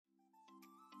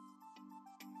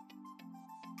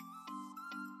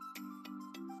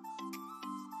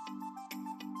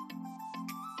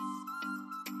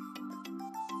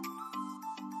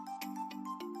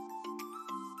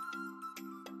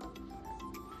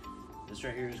This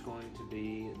right here is going to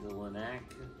be the Linak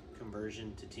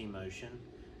conversion to T-Motion.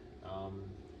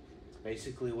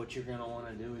 Basically what you're going to want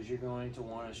to do is you're going to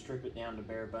want to strip it down to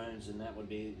bare bones, and that would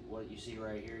be what you see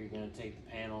right here. You're going to take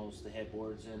the panels, the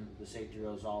headboards, and the safety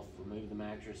rails off, remove the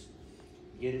mattress,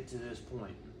 get it to this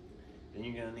point. Then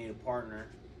you're going to need a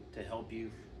partner to help you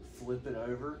flip it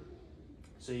over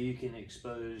so you can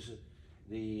expose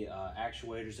the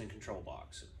actuators and control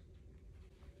box.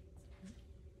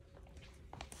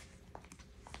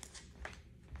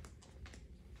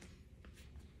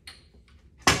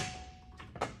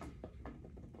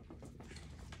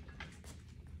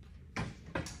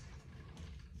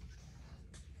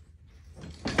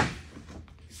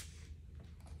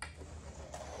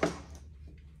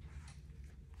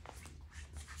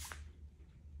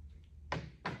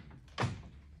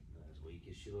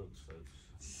 She looks, folks.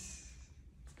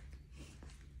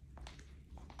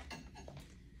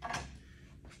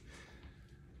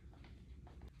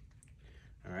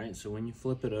 Alright, so when you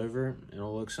flip it over,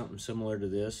 it'll look something similar to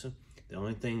this. The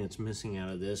only thing that's missing out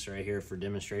of this right here for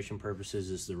demonstration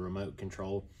purposes is the remote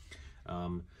control.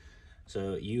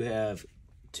 So you have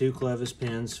 2 clevis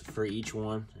pins for each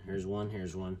one. Here's one,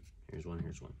 here's one, here's one,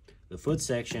 here's one. The foot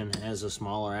section has a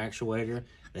smaller actuator.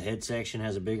 The head section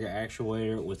has a bigger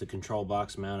actuator with a control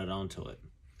box mounted onto it.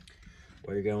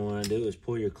 What you're going to want to do is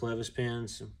pull your clevis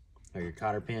pins or your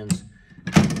cotter pins,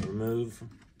 remove,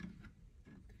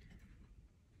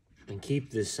 and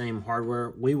keep the same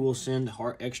hardware. We will send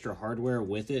extra hardware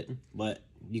with it, but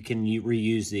you can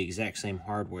reuse the exact same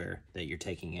hardware that you're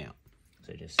taking out.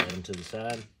 So just set them to the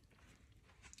side.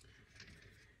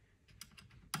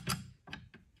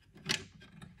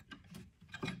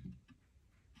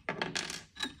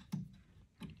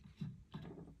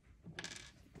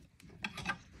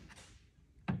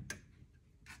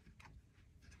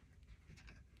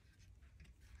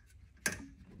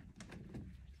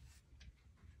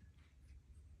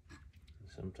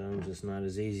 Sometimes it's not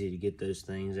as easy to get those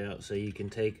things out, so you can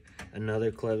take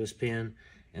another clevis pin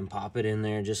and pop it in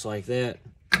there just like that,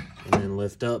 and then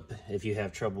lift up if you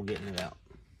have trouble getting it out.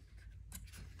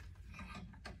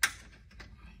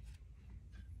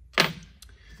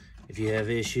 If you have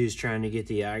issues trying to get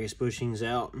the Agus bushings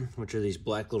out, which are these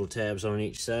black little tabs on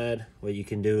each side, what you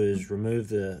can do is remove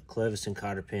the clevis and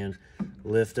cotter pin,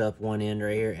 lift up one end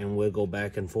right here, and wiggle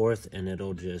back and forth, and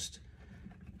it'll just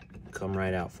come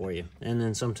right out for you. And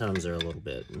then sometimes they're a little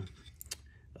bit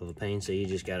of a pain, so you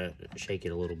just gotta shake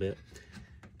it a little bit,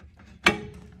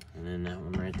 and then that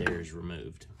one right there is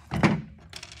removed.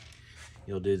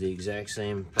 You'll do the exact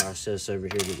same process over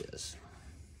here to this.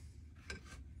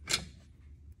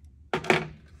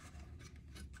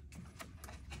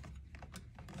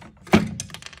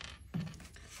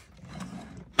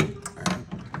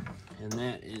 And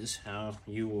that is how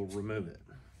you will remove it.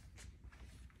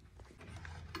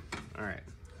 Alright,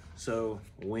 so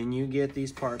when you get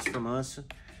these parts from us,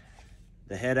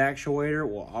 the head actuator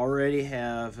will already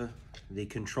have the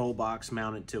control box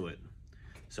mounted to it.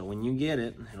 So when you get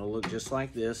it, it'll look just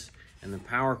like this, and the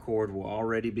power cord will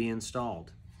already be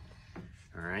installed.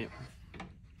 Alright,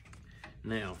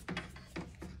 now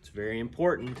it's very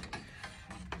important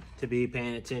to be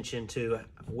paying attention to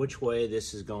which way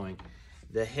this is going.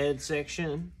 The head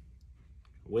section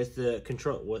with the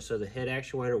control, so the head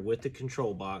actuator with the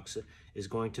control box is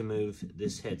going to move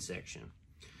this head section.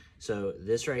 So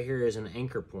this right here is an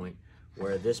anchor point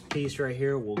where this piece right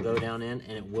here will go down in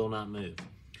and it will not move.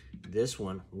 This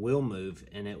one will move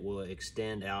and it will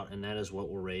extend out, and that is what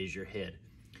will raise your head.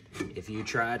 If you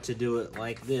try to do it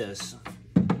like this,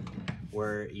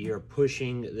 where you're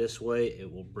pushing this way,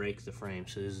 it will break the frame.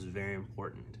 So this is very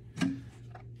important. All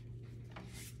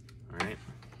right.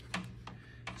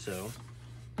 So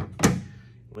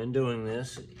when doing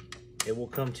this, it will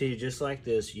come to you just like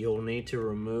this. You'll need to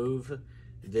remove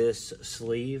this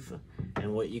sleeve,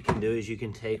 and what you can do is you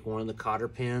can take one of the cotter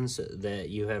pins that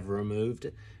you have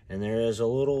removed, and there is a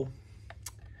little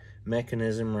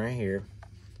mechanism right here,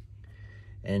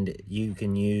 and you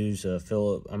can use a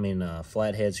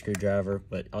flathead screwdriver,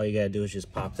 but all you gotta do is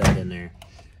just pop that in there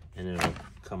and it'll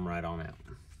come right on out.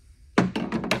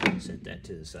 Set that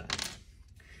to the side.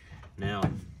 Now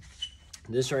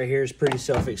this right here is pretty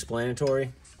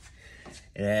self-explanatory.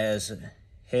 It has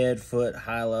head, foot,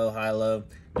 high-low, high-low.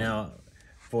 Now,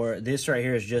 for this right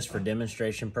here is just for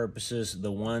demonstration purposes.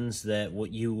 The ones that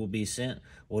what you will be sent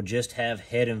will just have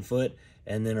head and foot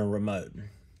and then a remote.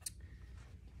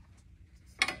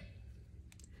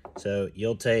 So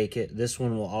you'll take it. This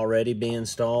one will already be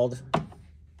installed.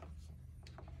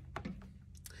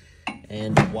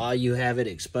 And while you have it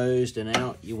exposed and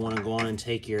out, you want to go on and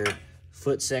take your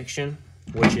foot section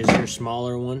which is your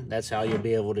smaller one. That's how you'll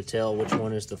be able to tell which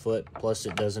one is the foot. Plus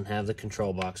it doesn't have the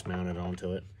control box mounted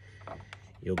onto it.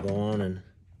 You'll go on and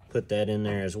put that in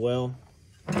there as well.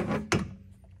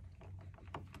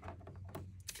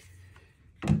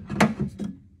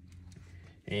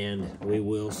 And we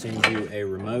will send you a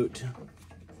remote,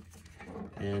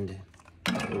 and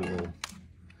it will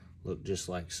look just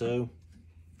like so.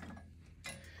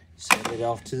 Set it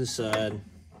off to the side,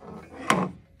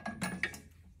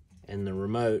 and the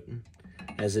remote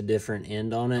has a different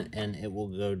end on it, and it will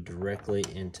go directly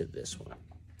into this one.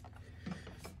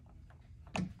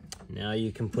 Now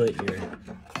you can put your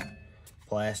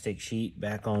plastic sheet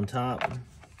back on top,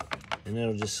 and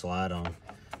it'll just slide on.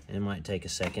 It might take a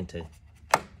second to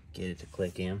get it to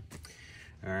click in.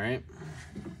 All right.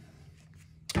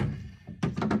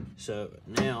 So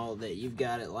now that you've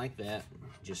got it like that,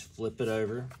 just flip it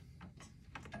over.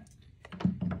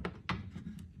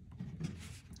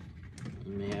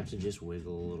 You may have to just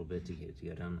wiggle a little bit to get it to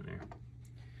go down in there.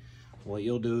 What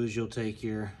you'll do is you'll take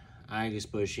your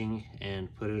Igus bushing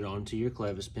and put it onto your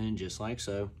clevis pin just like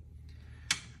so.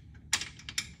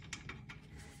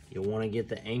 You'll want to get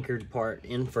the anchored part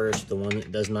in first, the one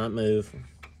that does not move.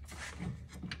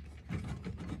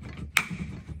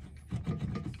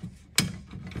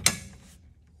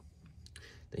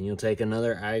 Then you'll take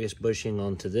another Igus bushing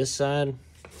onto this side.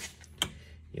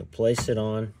 You'll place it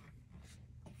on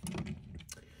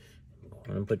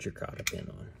and put your cotter pin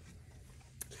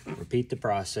on. Repeat the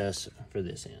process for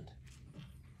this end.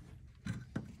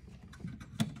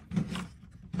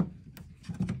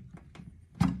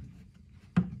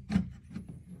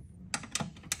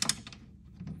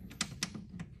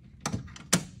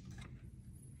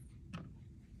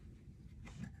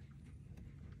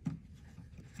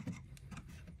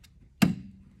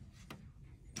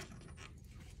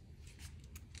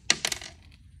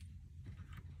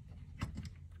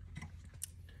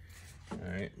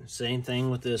 Alright, same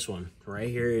thing with this one. Right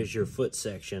here is your foot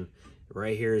section.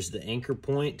 Right here is the anchor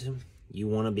point. You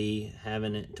want to be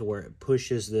having it to where it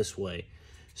pushes this way.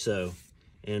 So,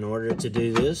 in order to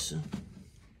do this,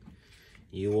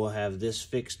 you will have this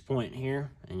fixed point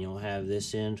here, and you'll have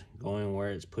this end going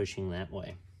where it's pushing that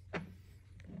way.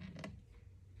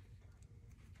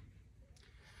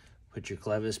 Put your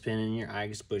clevis pin in your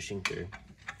Igus bushing through.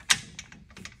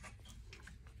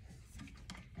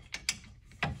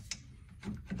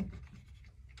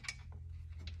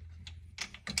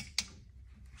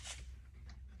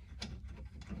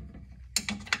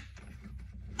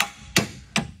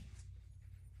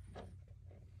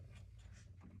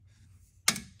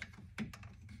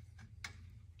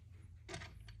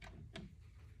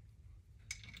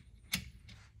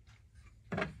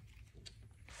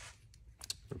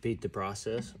 Repeat the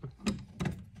process.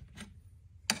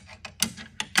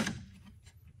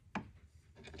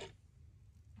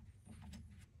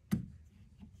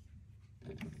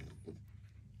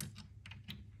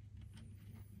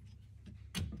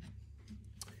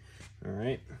 All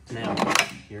right, now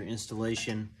your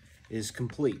installation is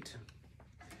complete.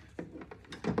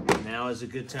 Now is a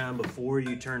good time before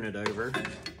you turn it over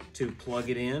to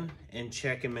plug it in and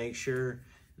check and make sure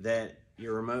that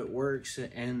your remote works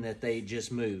and that they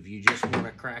just move. You just want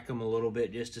to crack them a little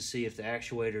bit just to see if the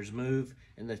actuators move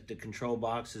and that the control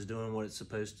box is doing what it's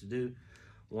supposed to do.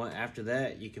 After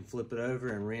that, you can flip it over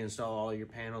and reinstall all your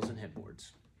panels and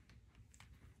headboards.